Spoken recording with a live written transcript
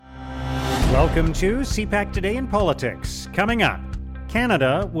Welcome to CPAC Today in Politics. Coming up,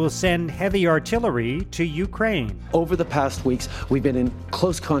 Canada will send heavy artillery to Ukraine. Over the past weeks, we've been in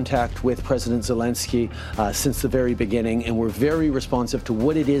close contact with President Zelensky since the very beginning, and we're very responsive to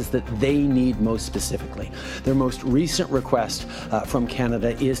what it is that they need most specifically. Their most recent request from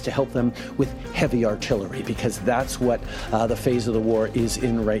Canada is to help them with heavy artillery, because that's what the phase of the war is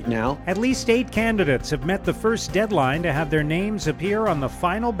in right now. At least 8 candidates have met the first deadline to have their names appear on the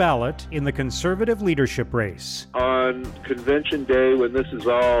final ballot in the Conservative leadership race. On Convention Day, when this is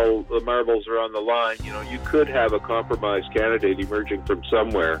all, the marbles are on the line, you could have a compromised candidate emerging from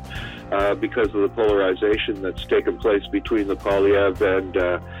somewhere because of the polarization that's taken place between the Poilievre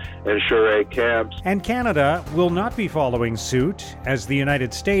and Charest camps. And Canada will not be following suit as the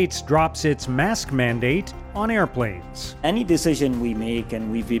United States drops its mask mandate on airplanes. Any decision we make,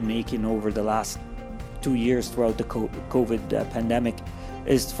 and we've been making over the last 2 years throughout the COVID pandemic,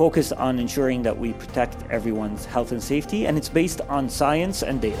 is focused on ensuring that we protect everyone's health and safety, and it's based on science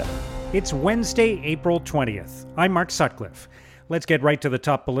and data. It's Wednesday, April 20th. I'm Mark Sutcliffe. Let's get right to the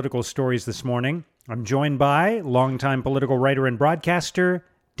top political stories this morning. I'm joined by longtime political writer and broadcaster,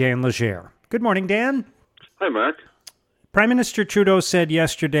 Dan Legere. Good morning, Dan. Hi, Mark. Prime Minister Trudeau said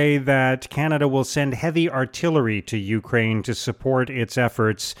yesterday that Canada will send heavy artillery to Ukraine to support its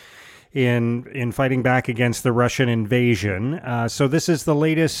efforts in fighting back against the Russian invasion. So this is the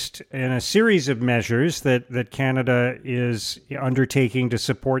latest in a series of measures that Canada is undertaking to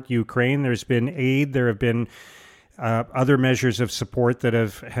support Ukraine. There's been aid. There have been other measures of support that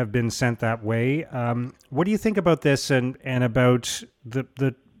have been sent that way. What do you think about this and about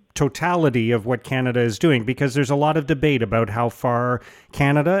the totality of what Canada is doing? Because there's a lot of debate about how far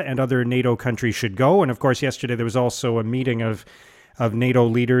Canada and other NATO countries should go. And of course, yesterday there was also a meeting of NATO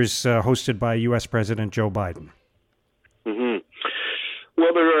leaders hosted by U.S. President Joe Biden. Mm-hmm.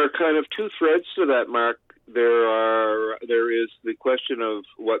 Well, there are kind of two threads to that, Mark. There is the question of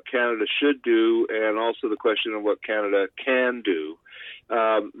what Canada should do, and also the question of what Canada can do.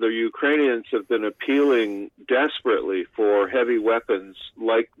 The Ukrainians have been appealing desperately for heavy weapons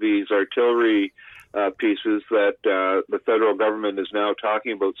like these artillery pieces that the federal government is now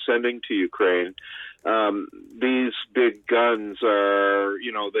talking about sending to Ukraine. These big guns are,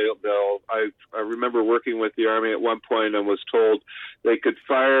 I remember working with the Army at one point and was told they could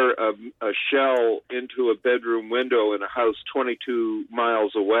fire a shell into a bedroom window in a house 22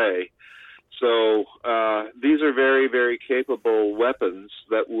 miles away. So these are very, very capable weapons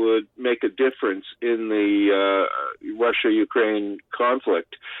that would make a difference in the Russia-Ukraine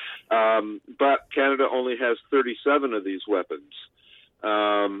conflict. But Canada only has 37 of these weapons.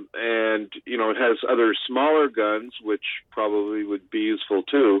 And, it has other smaller guns, which probably would be useful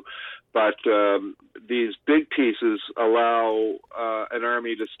too. But these big pieces allow an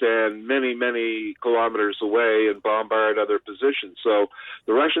army to stand many, many kilometers away and bombard other positions. So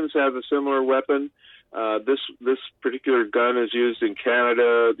the Russians have a similar weapon. This particular gun is used in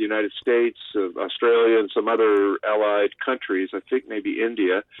Canada, the United States, Australia, and some other allied countries. I think maybe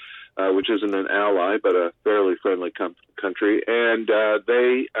India, which isn't an ally, but a fairly friendly country. And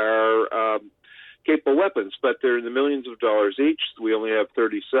they are capable weapons, but they're in the millions of dollars each. We only have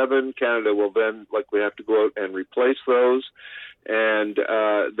 37. Canada will then likely have to go out and replace those. And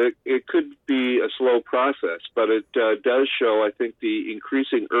it could be a slow process, but it does show, I think, the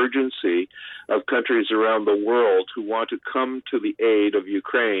increasing urgency of countries around the world who want to come to the aid of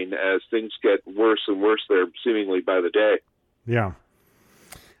Ukraine as things get worse and worse there, seemingly by the day. Yeah.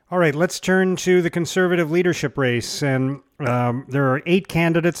 All right, let's turn to the Conservative leadership race. And there are 8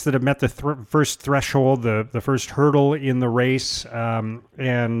 candidates that have met the first threshold, the first hurdle in the race.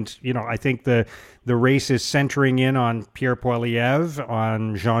 And, I think the race is centering in on Pierre Poilievre,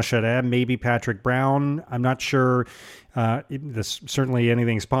 on Jean Charest, maybe Patrick Brown. I'm not sure. Certainly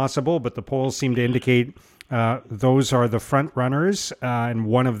anything's possible, but the polls seem to indicate those are the front runners. And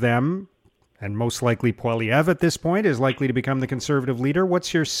one of them, and most likely Poilievre at this point, is likely to become the Conservative leader.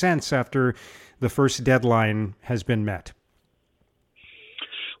 What's your sense after the first deadline has been met?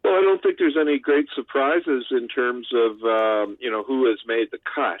 Well, I don't think there's any great surprises in terms of, who has made the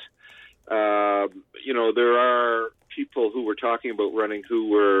cut. There are people who were talking about running who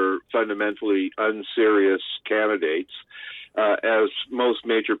were fundamentally unserious candidates. As most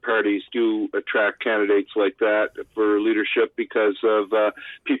major parties do attract candidates like that for leadership because of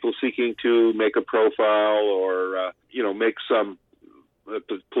people seeking to make a profile or, make some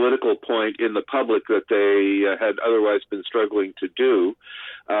political point in the public that they had otherwise been struggling to do.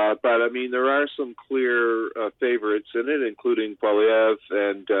 But, there are some clear favorites in it, including Poilievre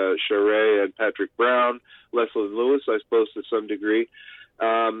and Charest and Patrick Brown, Leslie Lewis, I suppose, to some degree.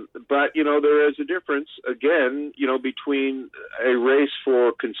 But, there is a difference, again, between a race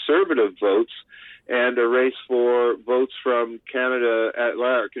for conservative votes and a race for votes from Canada at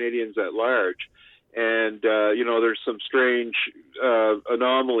large, Canadians at large. And, there's some strange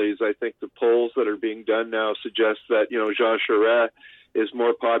anomalies. I think the polls that are being done now suggest that, Jean Charest is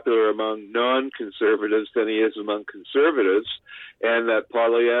more popular among non-conservatives than he is among conservatives, and that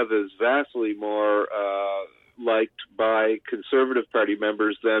Poilievre is vastly more liked by Conservative Party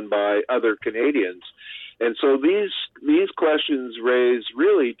members than by other Canadians. And so these questions raise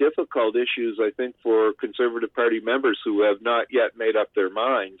really difficult issues, I think, for Conservative Party members who have not yet made up their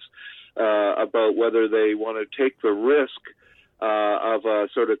minds about whether they want to take the risk of a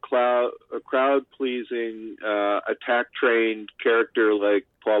sort of crowd-pleasing, attack-trained character like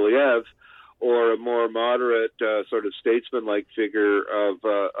Poilievre, or a more moderate sort of statesman-like figure of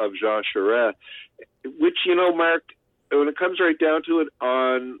Jean Charest, which, Mark, when it comes right down to it,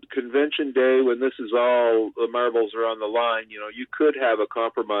 on Convention Day, when this is all, the marbles are on the line, you could have a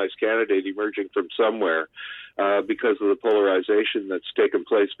compromise candidate emerging from somewhere because of the polarization that's taken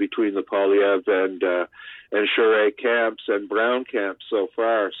place between the Poilievre and Charest camps and Brown camps so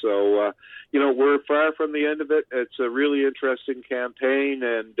far. So, we're far from the end of it. It's a really interesting campaign,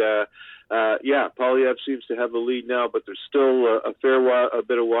 and Poilievre seems to have the lead now, but there's still a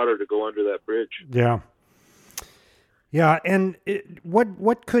bit of water to go under that bridge. Yeah, and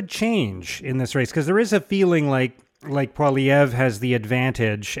what could change in this race? Because there is a feeling like Poilievre has the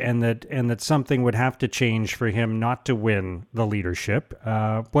advantage, and that something would have to change for him not to win the leadership.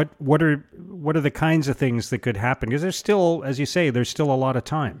 What are the kinds of things that could happen? Because there's still, as you say, there's still a lot of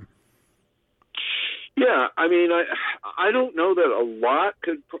time. Yeah, I mean, I don't know that a lot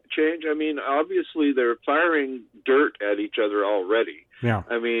could change. I mean, obviously they're firing dirt at each other already. Yeah.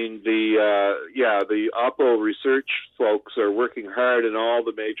 I mean, the Oppo research folks are working hard in all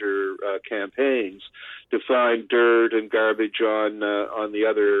the major campaigns to find dirt and garbage on the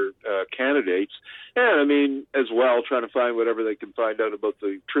other candidates, and I mean, as well, trying to find whatever they can find out about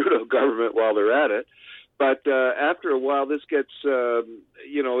the Trudeau government while they're at it. But after a while, this gets,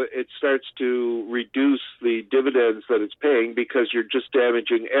 it starts to reduce the dividends that it's paying, because you're just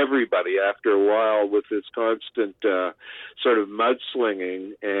damaging everybody after a while with this constant sort of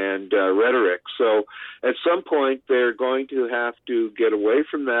mudslinging and rhetoric. So at some point, they're going to have to get away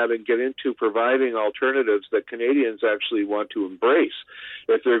from that and get into providing alternatives that Canadians actually want to embrace.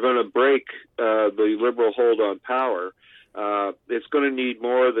 If they're going to break the Liberal hold on power, it's going to need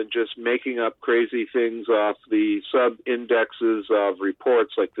more than just making up crazy things off the sub-indexes of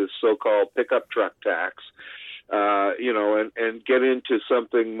reports like this so-called pickup truck tax, and get into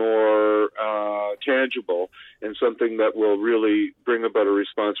something more tangible and something that will really bring about a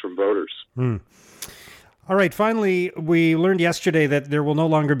response from voters. All right. Finally, we learned yesterday that there will no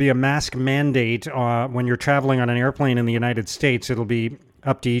longer be a mask mandate when you're traveling on an airplane in the United States. It'll be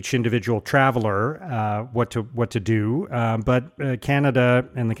up to each individual traveler what to do. But Canada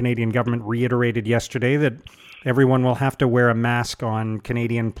and the Canadian government reiterated yesterday that everyone will have to wear a mask on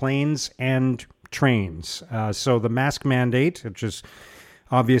Canadian planes and trains. So the mask mandate, which has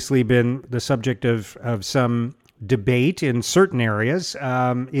obviously been the subject of some debate in certain areas,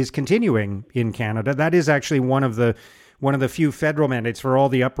 is continuing in Canada. That is actually one of the few federal mandates. For all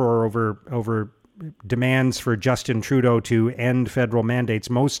the uproar over demands for Justin Trudeau to end federal mandates,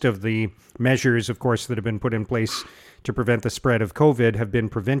 most of the measures, of course, that have been put in place to prevent the spread of COVID have been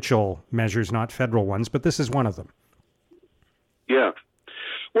provincial measures, not federal ones, but this is one of them. Yeah.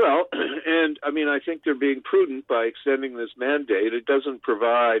 Well, and I mean, I think they're being prudent by extending this mandate. It doesn't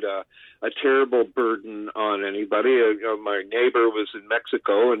provide a terrible burden on anybody. My neighbor was in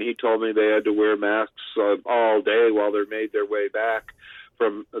Mexico, and he told me they had to wear masks all day while they made their way back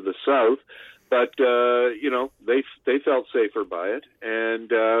from the south. But, they felt safer by it.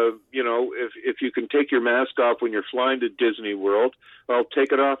 And, if you can take your mask off when you're flying to Disney World, well,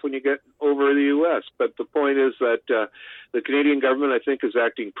 take it off when you get over the U.S. But the point is that the Canadian government, I think, is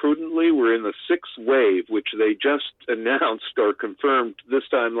acting prudently. We're in the sixth wave, which they just announced or confirmed this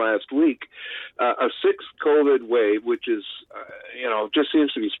time last week, a sixth COVID wave, which is, just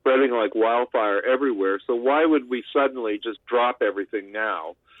seems to be spreading like wildfire everywhere. So why would we suddenly just drop everything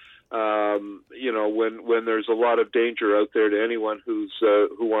now? When there's a lot of danger out there to anyone who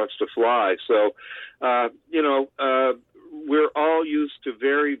wants to fly. So, we're all used to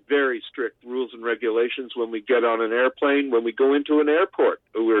very, very strict rules and regulations when we get on an airplane. When we go into an airport,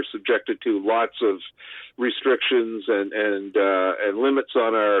 we're subjected to lots of restrictions and limits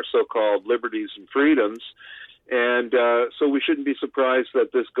on our so-called liberties and freedoms. And so we shouldn't be surprised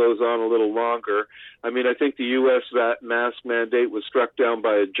that this goes on a little longer. I mean, I think the U.S. mask mandate was struck down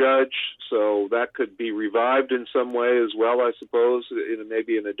by a judge, so that could be revived in some way as well, I suppose,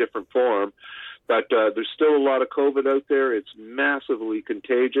 maybe in a different form. But there's still a lot of COVID out there. It's massively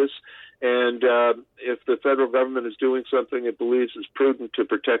contagious. And if the federal government is doing something it believes is prudent to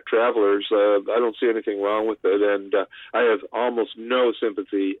protect travelers, I don't see anything wrong with it. And I have almost no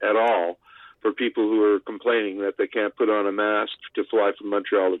sympathy at all for people who are complaining that they can't put on a mask to fly from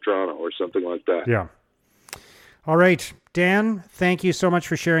Montreal to Toronto or something like that. Yeah. All right. Dan, thank you so much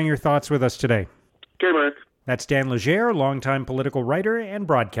for sharing your thoughts with us today. Okay, Mark. That's Dan Legere, longtime political writer and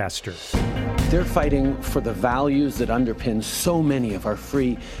broadcaster. They're fighting for the values that underpin so many of our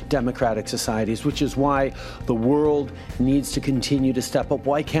free democratic societies, which is why the world needs to continue to step up,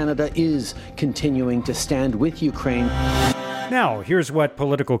 why Canada is continuing to stand with Ukraine. Now, here's what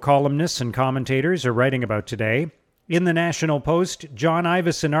political columnists and commentators are writing about today. In the National Post, John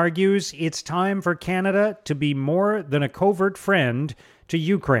Ivison argues it's time for Canada to be more than a covert friend to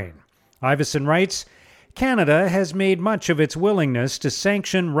Ukraine. Ivison writes, Canada has made much of its willingness to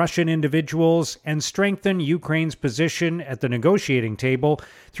sanction Russian individuals and strengthen Ukraine's position at the negotiating table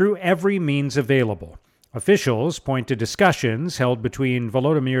through every means available. Officials point to discussions held between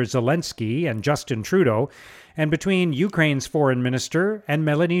Volodymyr Zelensky and Justin Trudeau and between Ukraine's foreign minister and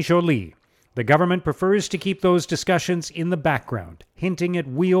Melanie Joly. The government prefers to keep those discussions in the background, hinting at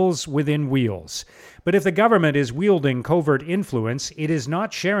wheels within wheels. But if the government is wielding covert influence, it is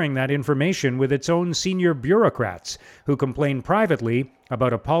not sharing that information with its own senior bureaucrats, who complain privately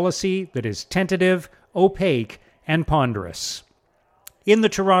about a policy that is tentative, opaque, and ponderous. In the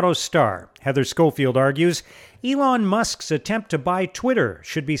Toronto Star, Heather Schofield argues, Elon Musk's attempt to buy Twitter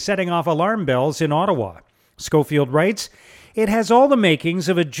should be setting off alarm bells in Ottawa. Schofield writes, it has all the makings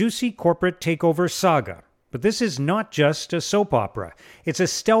of a juicy corporate takeover saga. But this is not just a soap opera. It's a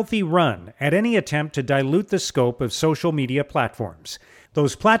stealthy run at any attempt to dilute the scope of social media platforms.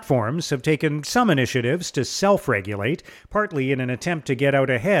 Those platforms have taken some initiatives to self-regulate, partly in an attempt to get out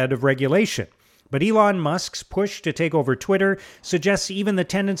ahead of regulation. But Elon Musk's push to take over Twitter suggests even the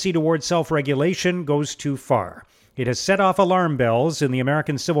tendency towards self-regulation goes too far. It has set off alarm bells in the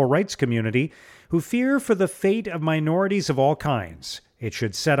American civil rights community, who fear for the fate of minorities of all kinds. It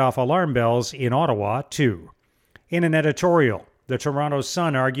should set off alarm bells in Ottawa, too. In an editorial, the Toronto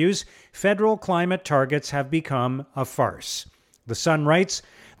Sun argues federal climate targets have become a farce. The Sun writes,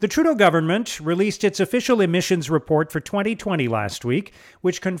 the Trudeau government released its official emissions report for 2020 last week,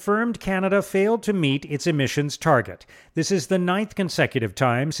 which confirmed Canada failed to meet its emissions target. This is the 9th consecutive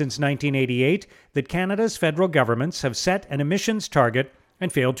time since 1988 that Canada's federal governments have set an emissions target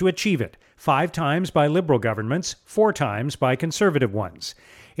and failed to achieve it, 5 times by Liberal governments, 4 times by Conservative ones.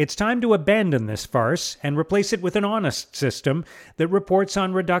 It's time to abandon this farce and replace it with an honest system that reports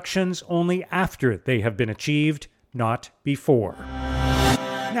on reductions only after they have been achieved, not before.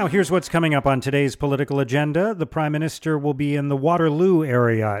 Now, here's what's coming up on today's political agenda. The Prime Minister will be in the Waterloo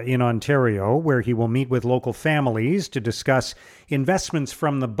area in Ontario, where he will meet with local families to discuss investments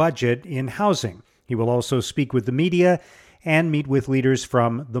from the budget in housing. He will also speak with the media and meet with leaders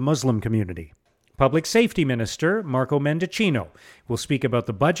from the Muslim community. Public Safety Minister Marco Mendicino will speak about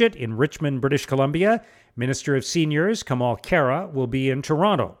the budget in Richmond, British Columbia. Minister of Seniors Kamal Khera will be in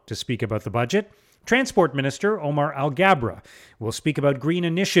Toronto to speak about the budget. Transport Minister Omar Alghabra will speak about green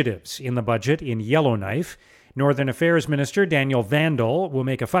initiatives in the budget in Yellowknife. Northern Affairs Minister Daniel Vandal will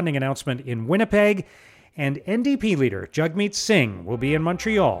make a funding announcement in Winnipeg. And NDP leader Jagmeet Singh will be in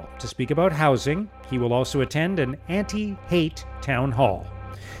Montreal to speak about housing. He will also attend an anti-hate town hall.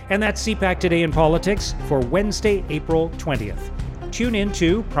 And that's CPAC Today in Politics for Wednesday, April 20th. Tune in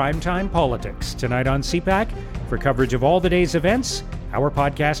to Primetime Politics tonight on CPAC for coverage of all the day's events. Our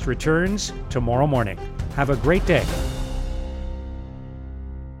podcast returns tomorrow morning. Have a great day.